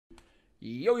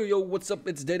Yo, what's up?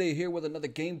 It's Day here with another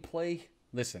gameplay.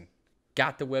 Listen,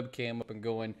 got the webcam up and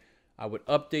going. I would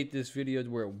update this video to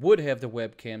where it would have the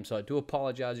webcam, so I do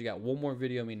apologize. You got one more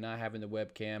video of me not having the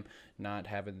webcam, not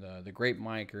having the great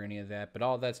mic or any of that, but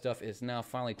all that stuff is now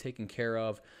finally taken care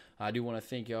of. I do want to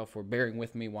thank y'all for bearing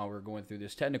with me while we're going through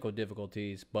this technical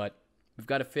difficulties, but we've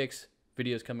got to fix.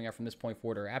 Videos coming out from this point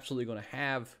forward are absolutely going to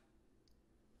have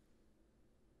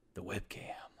the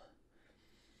webcam,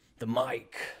 the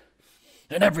mic,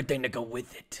 and everything to go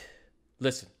with it.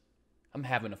 Listen, I'm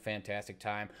having a fantastic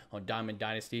time on Diamond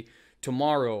Dynasty.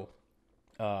 Tomorrow,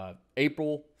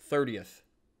 April 30th,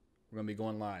 we're going to be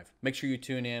going live. Make sure you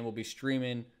tune in. We'll be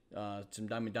streaming some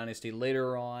Diamond Dynasty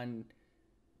later on.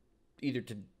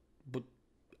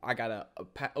 I got a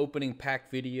opening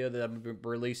pack video that I've been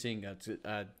releasing. It's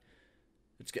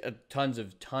tons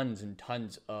and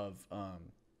tons of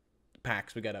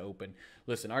packs we got to open.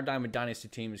 Listen, our Diamond Dynasty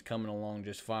team is coming along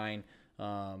just fine.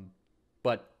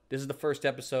 But this is the first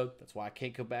episode. That's why I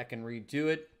can't go back and redo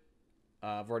it.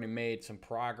 I've already made some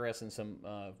progress and some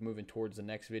moving towards the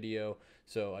next video.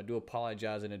 So I do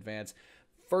apologize in advance.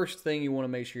 First thing you want to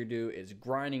make sure you do is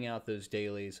grinding out those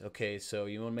dailies. Okay, so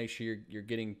you want to make sure you're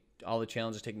getting all the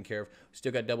challenges taken care of.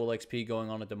 Still got double XP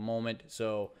going on at the moment.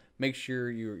 So make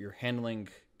sure you're handling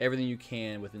everything you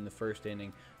can within the first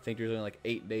inning. I think there's only like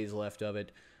 8 days left of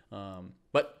it.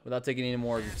 But without taking any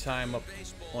more of your time up,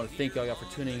 I want to thank y'all for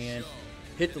tuning in.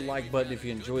 Hit the like button if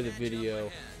you enjoy the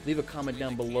video. Leave a comment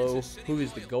down below. Who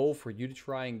is the goal for you to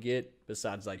try and get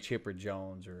besides like Chipper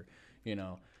Jones or, you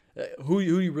know, who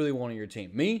do you really want on your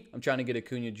team? Me, I'm trying to get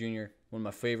Acuna Jr., one of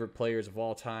my favorite players of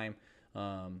all time.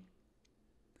 I'm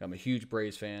a huge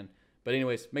Braves fan. But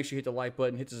anyways, make sure you hit the like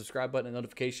button, hit the subscribe button, and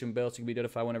notification bell so you can be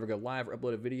notified whenever I go live or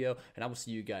upload a video. And I will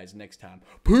see you guys next time.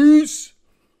 Peace!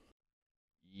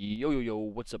 Yo,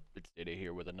 what's up? It's Day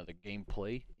here with another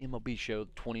gameplay. MLB Show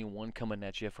 21 coming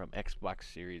at you from Xbox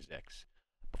Series X.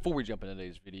 Before we jump into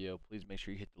today's video, please make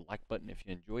sure you hit the like button if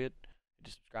you enjoy it, hit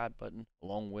the subscribe button,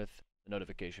 along with the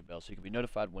notification bell so you can be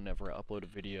notified whenever I upload a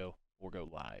video or go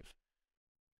live.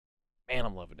 Man,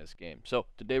 I'm loving this game. So,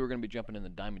 today we're going to be jumping in the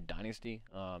Diamond Dynasty.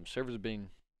 Servers have been,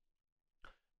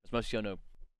 as most of y'all know,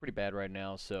 pretty bad right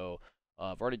now, so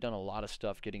I've already done a lot of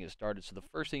stuff getting it started. So the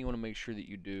first thing you want to make sure that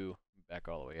you do, back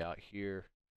all the way out here.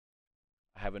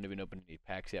 I haven't even opened any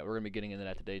packs yet. We're going to be getting into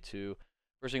that today too.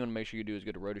 First thing you want to make sure you do is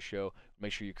go to Road to Show.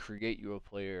 Make sure you create your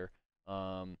player.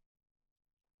 And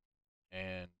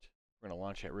we're going to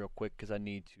launch that real quick because I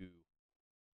need to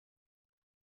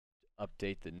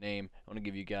update the name. I want to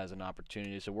give you guys an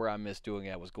opportunity. So where I missed doing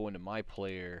that was going to my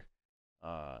player,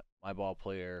 my ball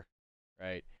player,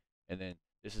 right? And then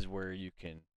this is where you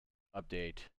can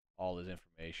update all this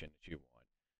information that you want.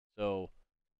 So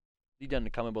leave down in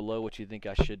the comment below what you think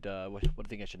I should what I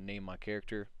think I should name my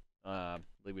character.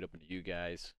 Leave it open to you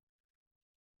guys,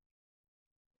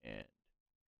 and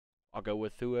I'll go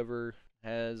with whoever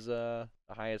has the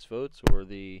highest votes or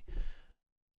the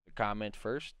comment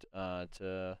first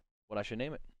to what I should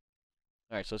name it.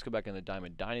 Alright, so let's go back in the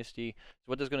Diamond Dynasty. So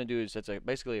what that's going to do is that's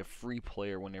basically a free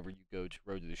player whenever you go to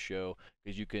Road to the Show,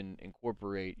 because you can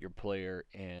incorporate your player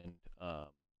in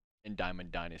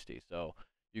Diamond Dynasty. So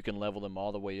you can level them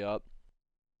all the way up,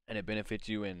 and it benefits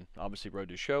you in, obviously, Road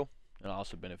to Show, and it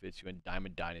also benefits you in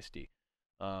Diamond Dynasty.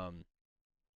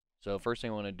 So first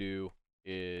thing I want to do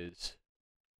is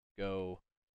go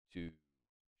to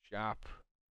Shop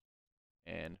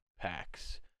and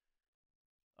Packs.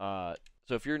 So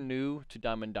if you're new to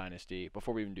Diamond Dynasty,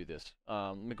 before we even do this,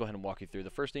 let me go ahead and walk you through. The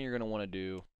first thing you're going to want to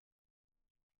do,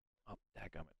 oh,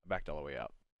 dadgummit, I backed all the way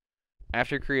out.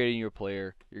 After creating your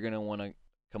player, you're going to want to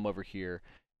come over here,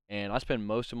 and I spend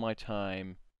most of my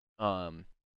time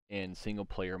in single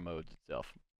player modes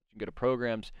itself. You can go to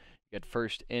programs, you get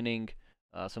first inning.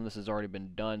 Some of this has already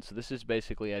been done, so this is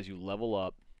basically as you level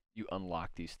up, you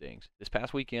unlock these things. This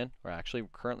past weekend, or actually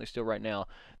currently still right now,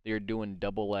 they are doing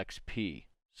double XP.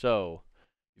 So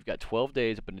you've got 12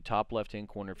 days up in the top left hand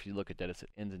corner. If you look at that, it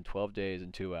ends in 12 days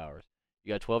and 2 hours.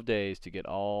 You got 12 days to get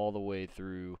all the way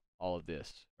through all of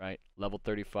this, right? Level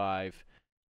 35.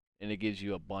 And it gives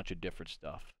you a bunch of different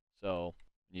stuff. So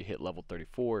when you hit level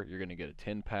 34, you're going to get a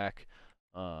 10-pack.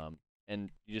 And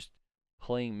you just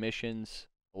playing missions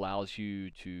allows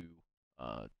you to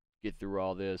get through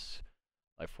all this.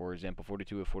 Like, for example,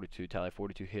 42 of 42, tally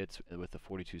 42 hits with the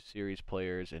 42 series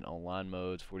players in online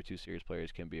modes. 42 series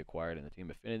players can be acquired in the Team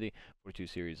Affinity, 42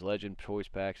 series Legend, Choice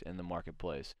Packs, and the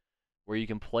Marketplace. Where you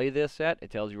can play this at,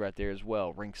 it tells you right there as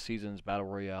well. Ranked Seasons, Battle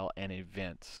Royale, and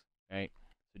Events, right?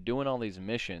 So doing all these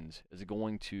missions is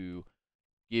going to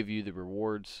give you the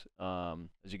rewards.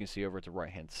 As you can see over at the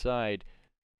right hand side,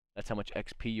 That's how much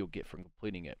XP you'll get from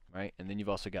completing it, right? And then you've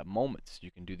also got moments.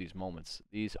 You can do these moments.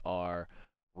 These are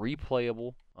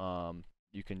replayable.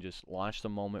 You can just launch the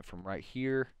moment from right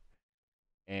here,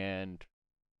 and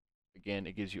again,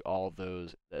 it gives you all of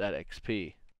that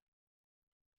XP.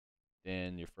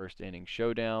 Then your first inning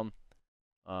showdown,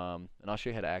 and I'll show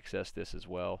you how to access this as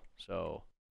well. So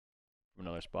from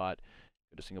another spot,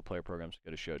 go to single player programs,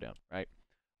 go to showdown, right?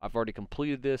 I've already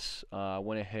completed this. I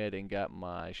went ahead and got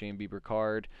my Shane Bieber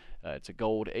card. It's a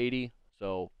gold 80.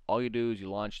 So all you do is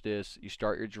you launch this, you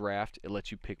start your draft. It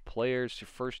lets you pick players. Your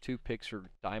first 2 picks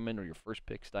are diamond, or your first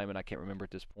pick's diamond. I can't remember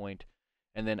at this point.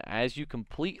 And then as you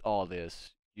complete all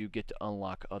this, you get to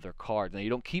unlock other cards. Now you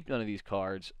don't keep none of these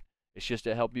cards. It's just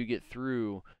to help you get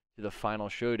through to the final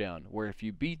showdown, where if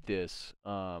you beat this,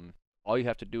 all you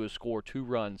have to do is score 2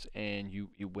 runs and you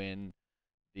win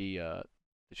the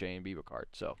Shane Bieber card.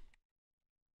 So,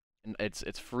 and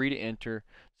it's free to enter.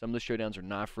 Some of the showdowns are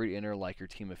not free to enter, like your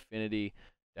Team Affinity.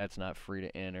 That's not free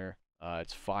to enter.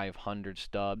 It's 500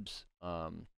 stubs.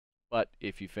 But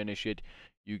if you finish it,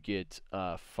 you get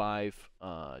 5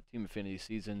 Team Affinity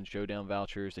season showdown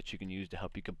vouchers that you can use to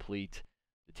help you complete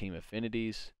the Team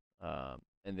Affinities.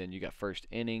 And then you got first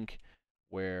inning,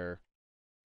 where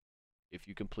if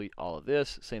you complete all of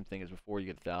this, same thing as before, you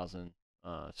get 1,000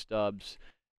 stubs.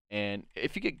 And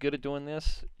if you get good at doing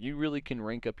this, you really can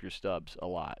rank up your stubs a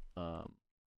lot.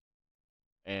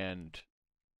 And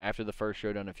after the first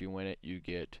showdown, if you win it, you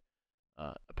get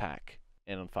a pack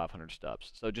and on 500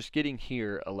 stubs. So just getting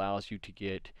here allows you to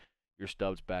get your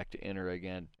stubs back to enter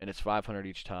again, and it's 500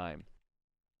 each time.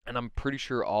 And I'm pretty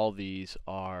sure all these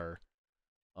are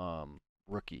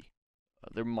rookie.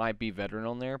 There might be veteran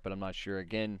on there, but I'm not sure.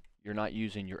 Again, you're not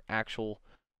using your actual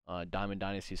Diamond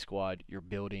Dynasty squad. You're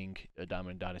building a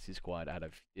Diamond Dynasty squad out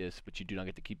of this, but you do not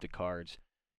get to keep the cards.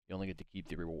 You only get to keep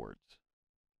the rewards.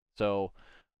 So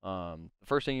the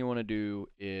first thing you want to do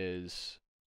is,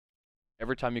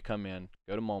 every time you come in,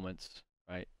 go to moments,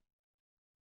 right?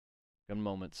 Go to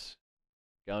moments.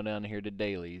 Go down here to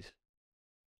dailies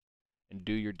and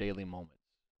do your daily moments,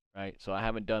 right? So I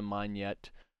haven't done mine yet.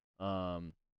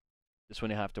 This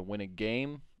one you have to win a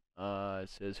game. It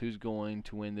says who's going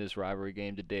to win this rivalry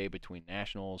game today between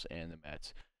Nationals and the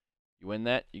Mets. You win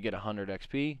that, you get 100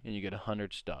 XP and you get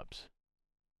 100 stubs.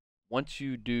 Once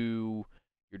you do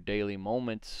your daily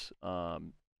moments,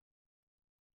 every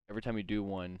time you do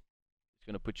one, it's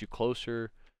going to put you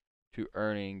closer to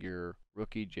earning your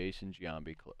rookie Jason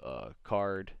Giambi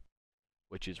card,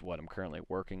 which is what I'm currently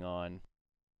working on.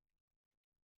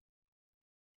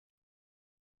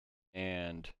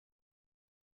 And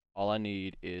all I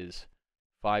need is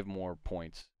 5 more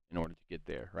points in order to get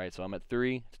there, right? So I'm at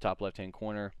 3, the top left-hand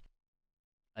corner.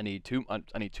 I need 2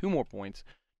 more points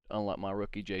to unlock my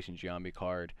rookie Jason Giambi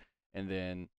card, and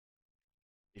then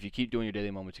if you keep doing your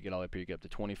daily moments, you get all the way up here, you get up to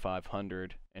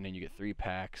 2,500, and then you get 3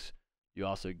 packs. You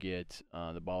also get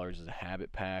the Ballers as a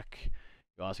habit pack.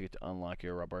 You also get to unlock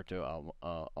your Roberto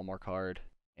Alomar card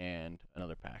and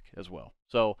another pack as well.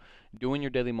 So doing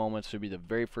your daily moments should be the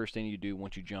very first thing you do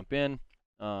once you jump in,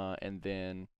 and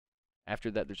then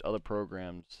after that, there's other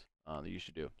programs that you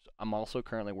should do. So I'm also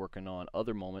currently working on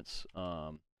other moments.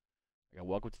 I got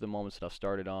Welcome to the Moments that I've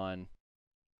started on.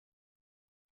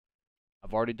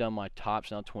 I've already done my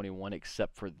tops now 21,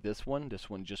 except for this one. This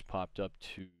one just popped up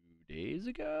 2 days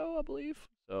ago, I believe.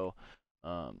 So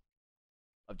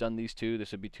I've done these 2.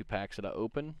 This would be 2 packs that I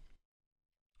open.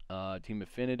 Team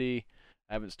Affinity.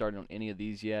 I haven't started on any of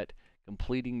these yet.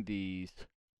 Completing these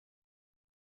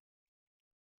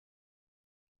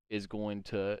is going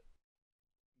to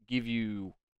give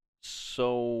you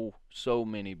so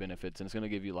many benefits, and it's going to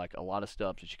give you like a lot of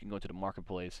stubs that you can go into the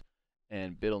marketplace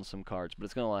and bid on some cards, but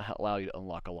it's going to allow you to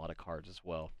unlock a lot of cards as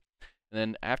well. And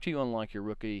then after you unlock your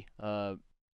rookie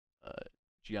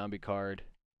Giambi card,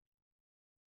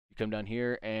 you come down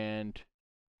here and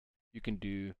you can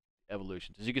do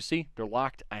evolutions. As you can see, they're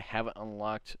locked. I haven't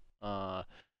unlocked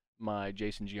my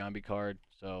Jason Giambi card,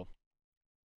 so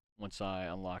once I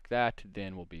unlock that,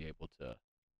 then we'll be able to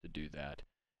do that.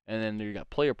 And then you got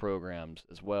player programs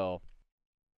as well.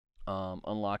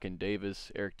 Unlocking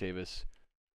Eric Davis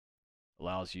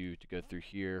allows you to go through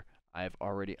here. I've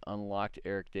already unlocked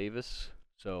Eric Davis,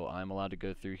 so I'm allowed to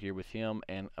go through here with him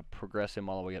and progress him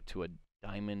all the way up to a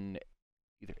diamond,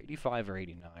 either 85 or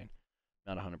 89.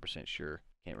 Not 100% sure.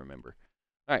 Can't remember.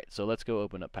 All right, so let's go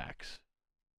open up packs.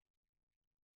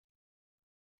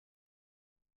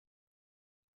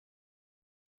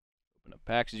 Open up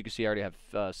packs. As you can see, I already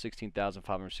have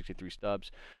 16,563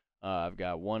 stubs. I've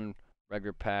got 1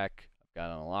 regular pack. I've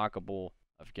got an unlockable.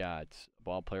 I've got a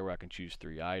ball player where I can choose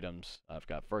 3 items. I've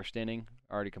got first inning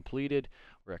already completed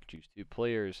where I can choose 2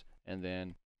 players, and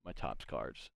then my tops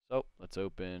cards. So let's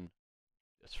open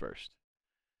this first.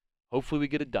 Hopefully we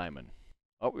get a diamond.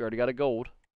 Oh, we already got a gold.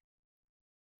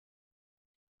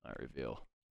 Not reveal.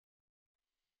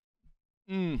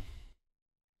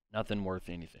 Nothing worth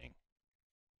anything.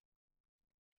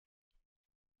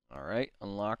 Alright,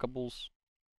 unlockables.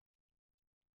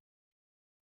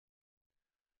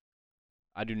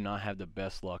 I do not have the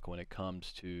best luck when it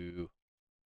comes to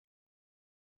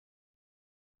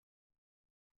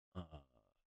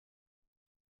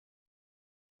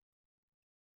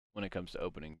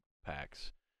opening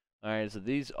packs. Alright, so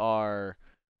these are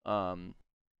items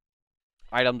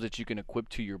that you can equip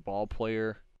to your ball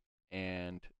player,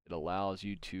 and it allows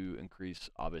you to increase,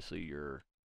 obviously, your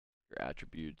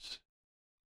attributes.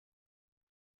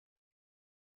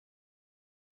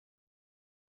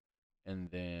 And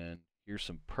then here's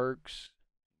some perks.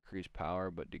 Increase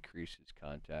power but decreases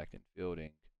contact and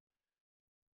fielding.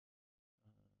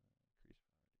 Increase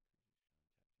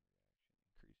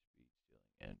speed, stealing,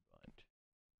 and bunt.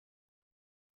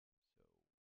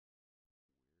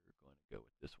 So we're going to go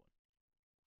with this one.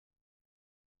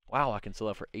 Wow, I can sell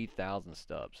that for 8,000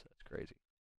 stubs. That's crazy.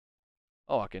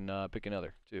 Oh, I can pick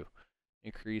another too.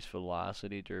 Increase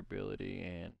velocity, durability,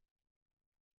 and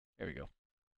there we go.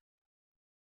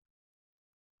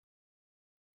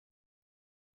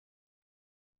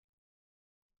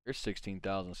 There's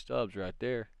 16,000 stubs right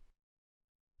there.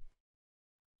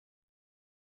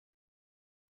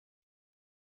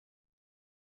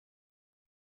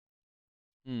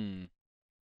 You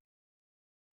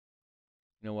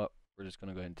know what? We're just going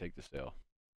to go ahead and take the sale.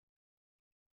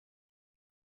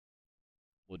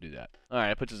 We'll do that.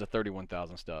 Alright, it puts us at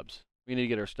 31,000 stubs. We need to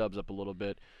get our stubs up a little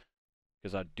bit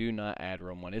because I do not add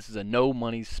row money. This is a no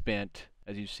money spent,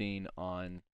 as you've seen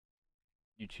on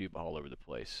YouTube all over the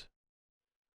place.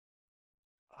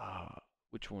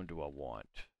 Which one do I want?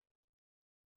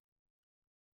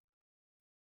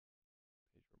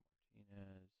 Pedro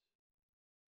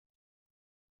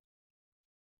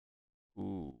Martinez.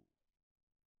 Ooh.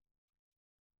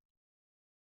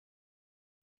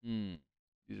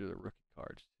 These are the rookie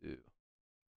cards too.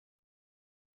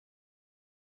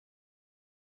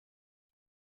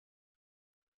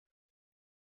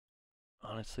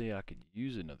 Honestly, I could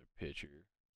use another pitcher.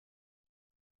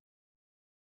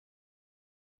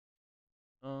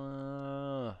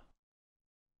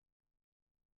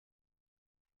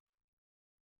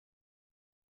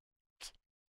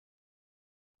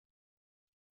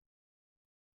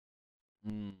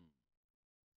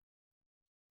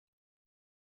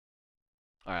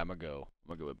 Alright, I'm gonna go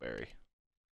with Barry.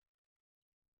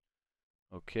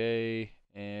 Okay,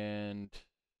 and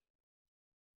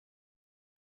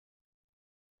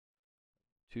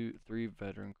 3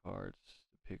 veteran cards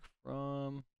to pick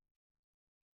from.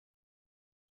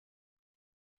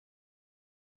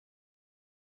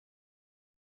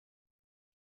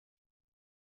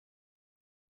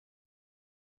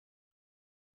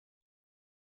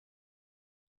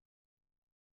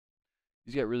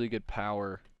 He's got really good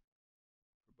power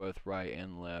for both right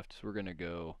and left, so we're gonna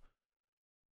go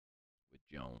with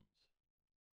Jones.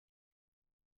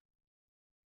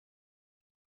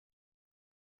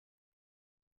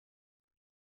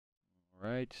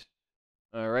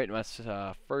 Alright, my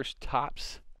first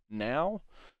tops now.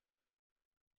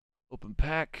 Open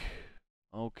pack.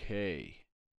 Okay.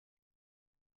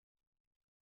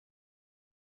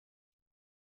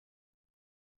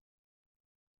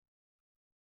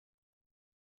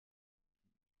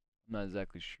 I'm not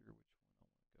exactly sure which one I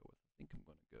want to go with. I think I'm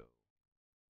going to go with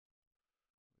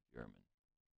German.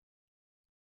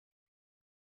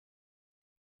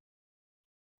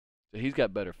 So he's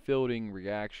got better fielding,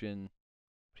 reaction,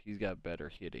 but he's got better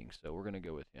hitting, so we're going to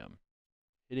go with him.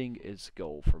 Hitting is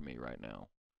goal for me right now.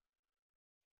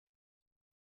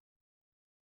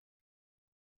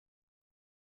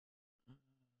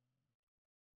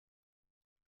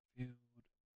 Field.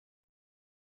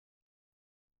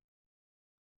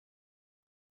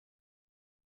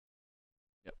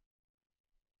 Yep.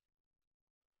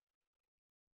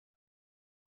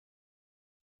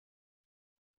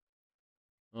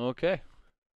 Okay.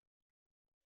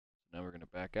 Now we're going to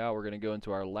back out. We're going to go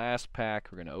into our last pack.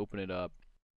 We're going to open it up.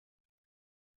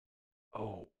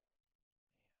 Oh.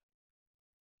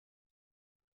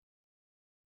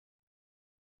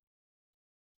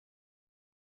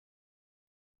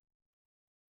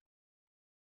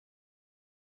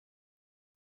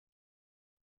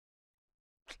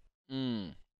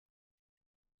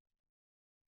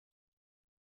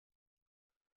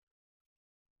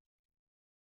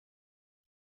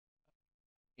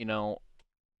 you know,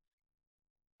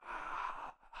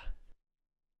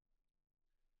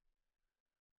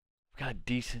 we've got a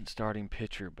decent starting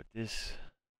pitcher, but this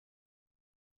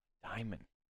Diamond,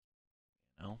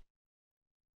 I'm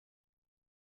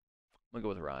gonna go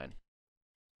with Ryan.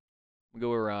 I'm gonna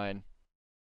go with Ryan.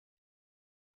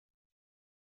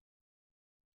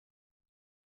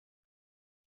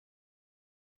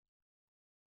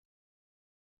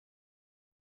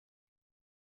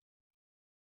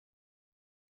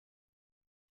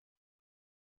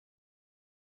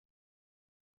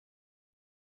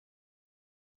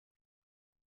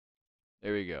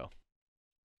 There we go.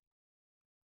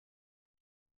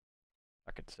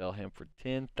 I could sell him for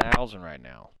 10,000 right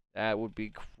now. That would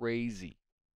be crazy,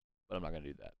 but I'm not gonna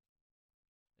do that.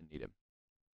 I need him.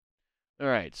 All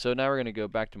right, so now we're gonna go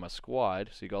back to my squad.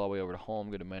 So you go all the way over to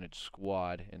home, go to manage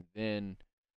squad, and then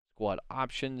squad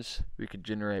options. We can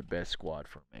generate best squad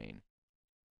for main.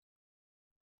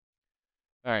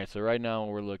 All right, so right now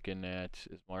we're looking at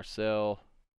is Marcel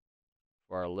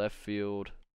for our left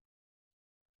field.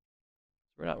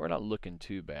 We're not looking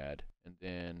too bad. And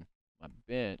then my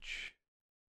bench,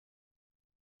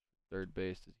 third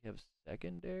base. Does he have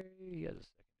secondary? He has a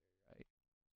secondary, right?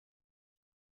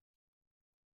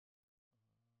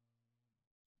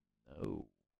 No,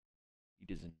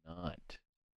 he does not.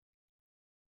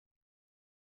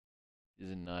 He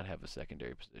does not have a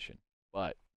secondary position.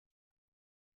 But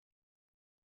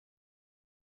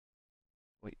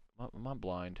wait, am I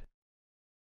blind?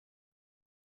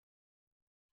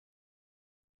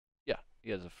 Yeah, he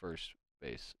has a first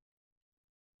base.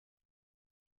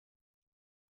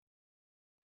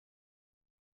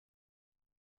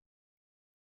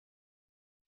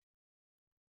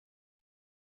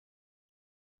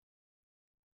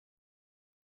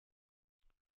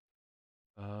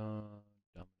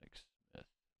 Dominic Smith.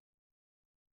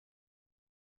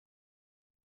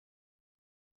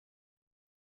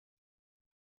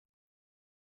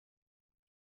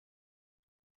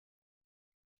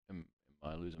 Am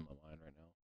I losing my mind right now?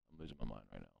 I'm losing my mind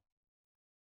right now.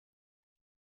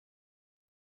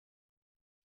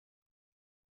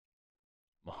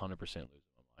 I'm 100% losing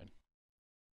my mind.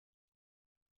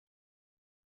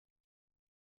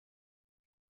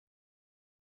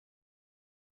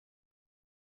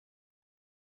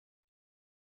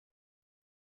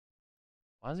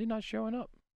 Why is he not showing up?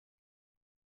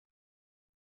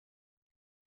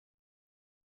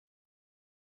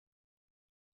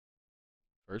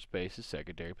 First base is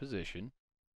secondary position.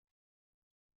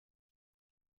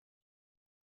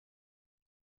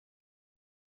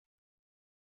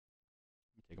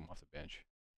 Take him off the bench.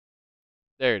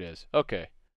 There it is. Okay.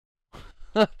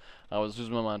 I was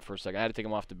losing my mind for a second. I had to take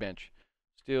him off the bench.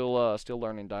 Still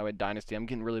learning Dynasty. I'm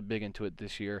getting really big into it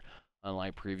this year,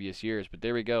 unlike previous years. But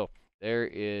there we go. There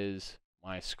is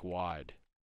my squad.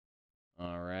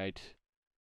 All right.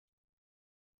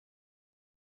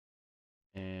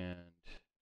 And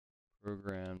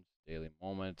programs, daily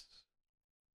moments.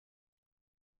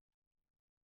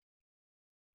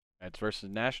 It's versus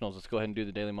Nationals. Let's go ahead and do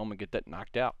the daily moment. Get that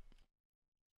knocked out.